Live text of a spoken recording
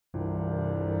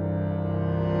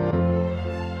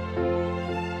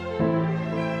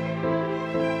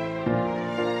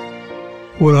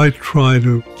What I try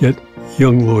to get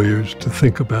young lawyers to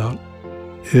think about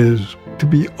is to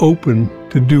be open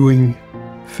to doing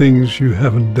things you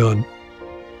haven't done,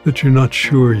 that you're not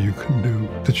sure you can do,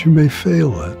 that you may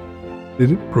fail at.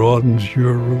 It broadens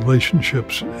your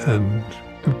relationships and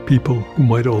the people who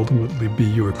might ultimately be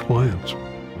your clients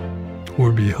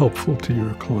or be helpful to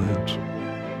your clients.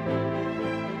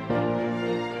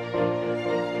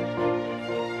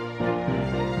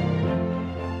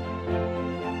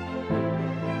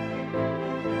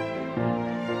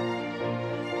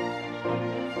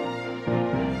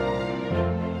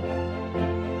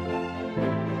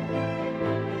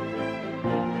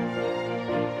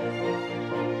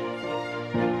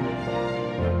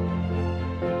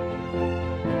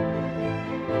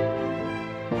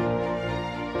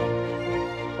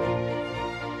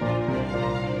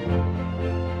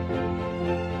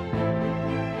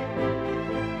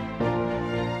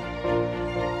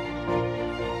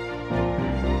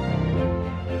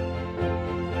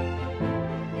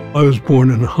 I was born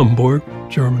in Hamburg,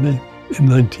 Germany, in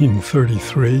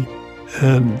 1933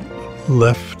 and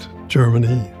left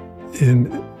Germany in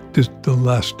the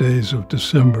last days of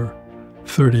December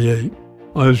 38.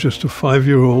 I was just a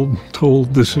 5-year-old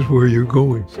told this is where you're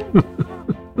going.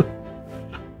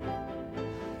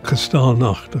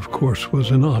 Kristallnacht, of course,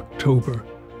 was in October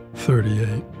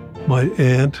 38. My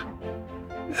aunt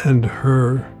and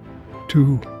her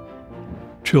 2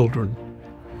 children,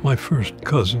 my first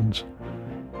cousins,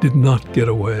 did not get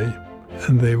away,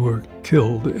 and they were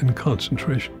killed in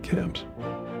concentration camps.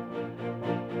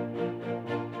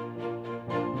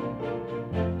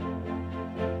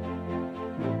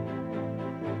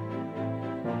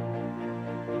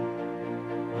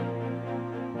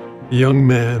 A young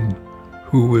man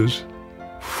who was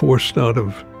forced out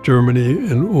of Germany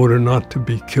in order not to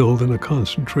be killed in a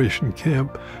concentration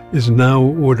camp is now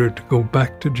ordered to go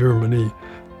back to Germany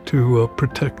to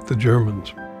protect the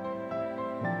Germans.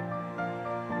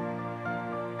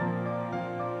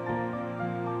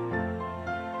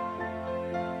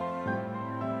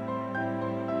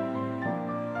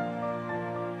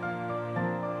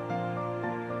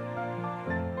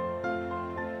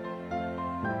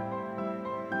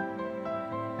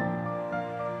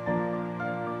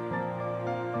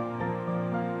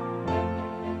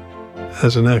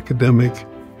 As an academic,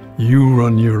 you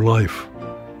run your life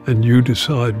and you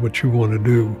decide what you want to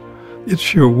do.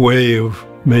 It's your way of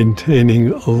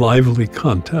maintaining a lively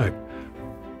contact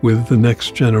with the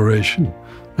next generation.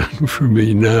 And for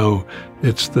me now,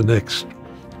 it's the next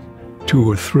 2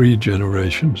 or 3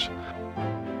 generations.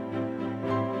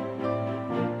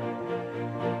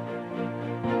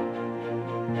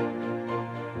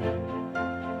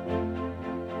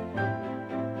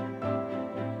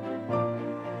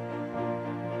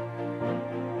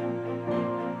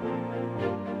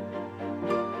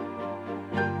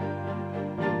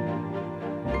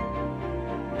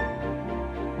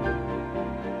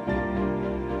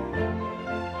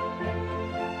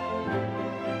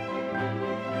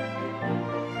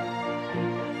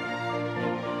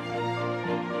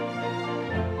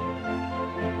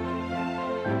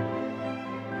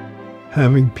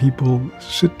 Having people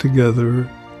sit together,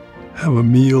 have a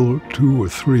meal or 2 or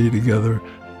 3 together,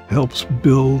 helps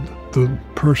build the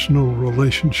personal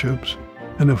relationships.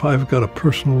 And if I've got a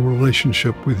personal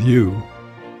relationship with you,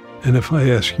 and if I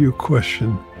ask you a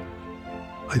question,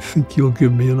 I think you'll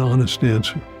give me an honest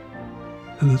answer.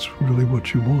 And that's really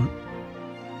what you want.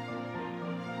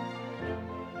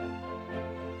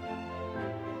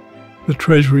 The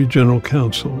Treasury General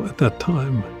Counsel at that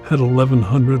time had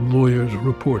 1,100 lawyers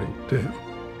reporting to him.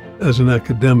 As an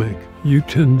academic, you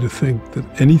tend to think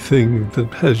that anything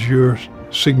that has your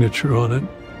signature on it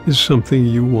is something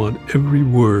you want every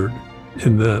word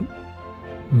in that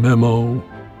memo,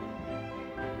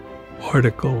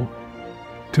 article,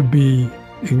 to be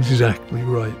exactly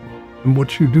right. And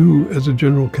what you do as a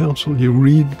general counsel, you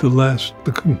read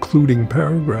the concluding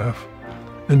paragraph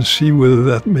and see whether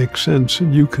that makes sense,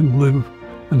 and you can live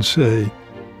and say,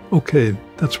 okay,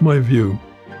 that's my view.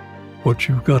 What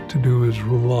you've got to do is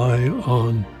rely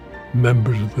on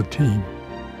members of the team.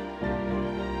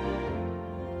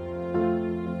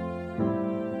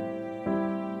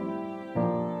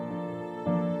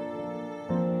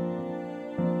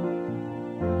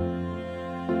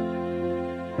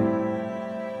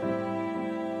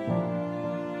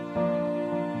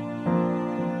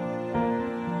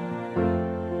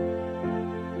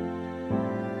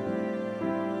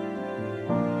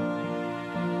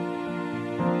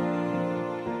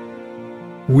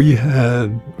 We had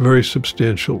a very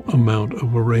substantial amount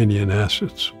of Iranian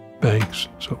assets, banks,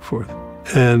 and so forth,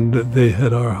 and they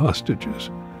had our hostages.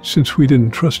 Since we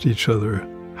didn't trust each other,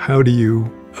 how do you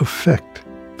affect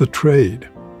the trade?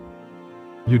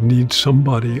 You need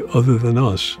somebody other than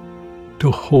us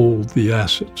to hold the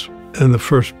assets. And the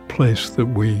first place that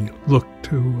we looked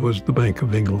to was the Bank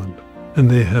of England. And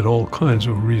they had all kinds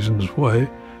of reasons why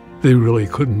they really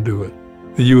couldn't do it.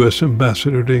 The U.S.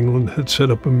 ambassador to England had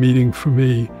set up a meeting for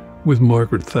me with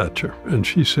Margaret Thatcher, and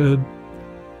she said,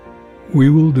 "We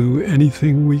will do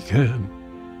anything we can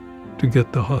to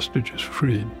get the hostages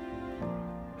freed."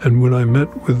 And when I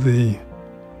met with the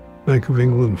Bank of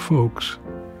England folks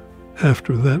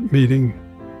after that meeting,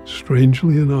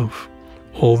 strangely enough,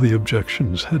 all the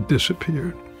objections had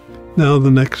disappeared. Now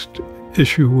the next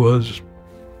issue was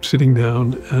sitting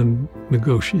down and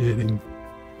negotiating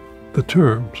the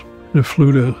terms. And I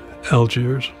flew to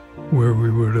Algiers, where we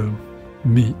were to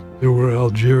meet. There were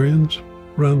Algerians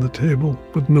around the table,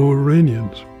 but no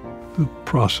Iranians. The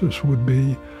process would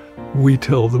be, we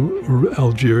tell the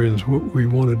Algerians what we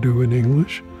want to do in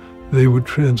English. They would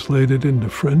translate it into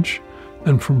French,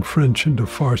 and from French into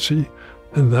Farsi,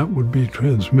 and that would be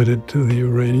transmitted to the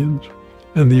Iranians.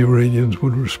 And the Iranians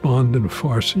would respond in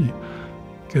Farsi,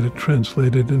 get it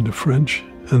translated into French,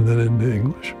 and then into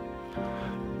English.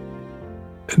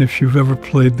 And if you've ever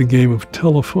played the game of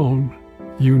telephone,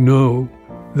 you know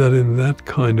that in that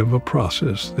kind of a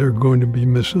process, there are going to be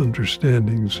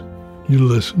misunderstandings. You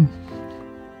listen,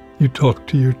 you talk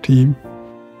to your team,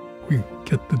 we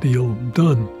get the deal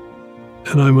done.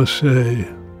 And I must say,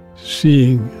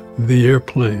 seeing the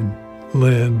airplane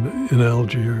land in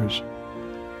Algiers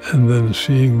and then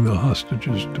seeing the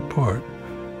hostages depart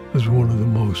was one of the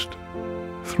most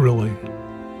thrilling,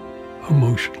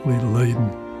 emotionally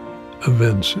laden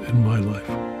events in my life.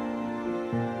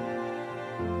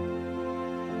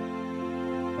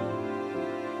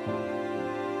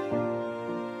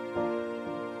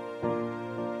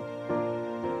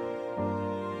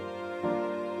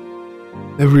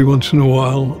 Every once in a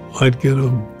while, I'd get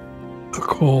a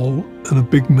call and a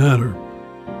big matter.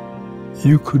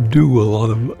 You could do a lot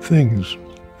of things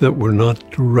that were not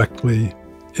directly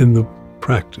in the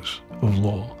practice of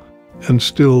law and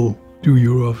still do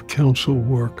your counsel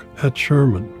work at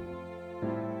Shearman.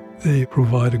 They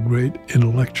provide a great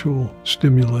intellectual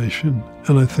stimulation,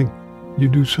 and I think you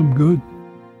do some good.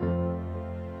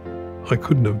 I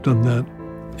couldn't have done that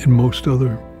in most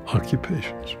other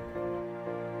occupations.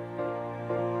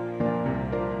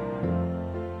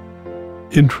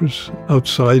 Interests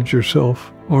outside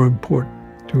yourself are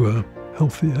important to a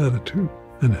healthy attitude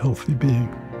and healthy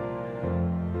being.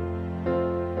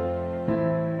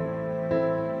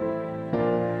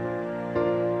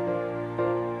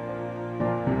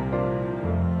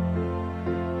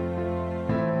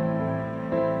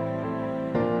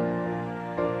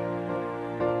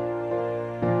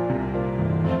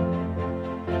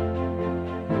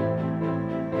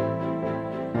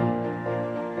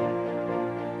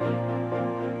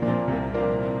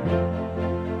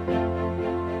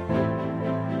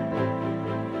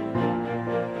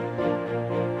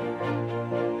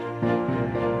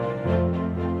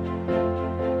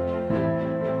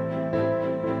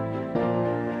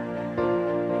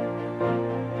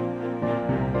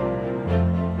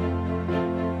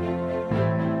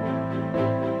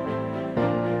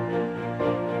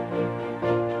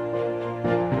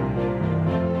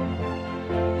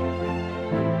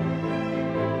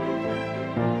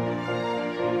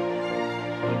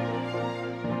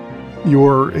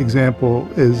 Your example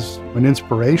is an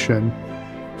inspiration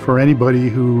for anybody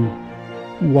who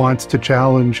wants to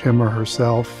challenge him or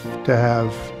herself to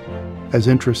have as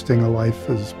interesting a life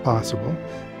as possible.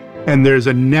 And there's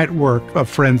a network of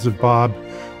friends of Bob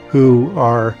who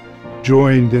are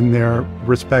joined in their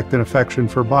respect and affection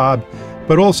for Bob,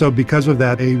 but also because of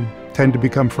that, they tend to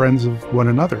become friends of one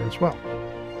another as well,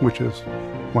 which is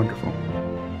wonderful.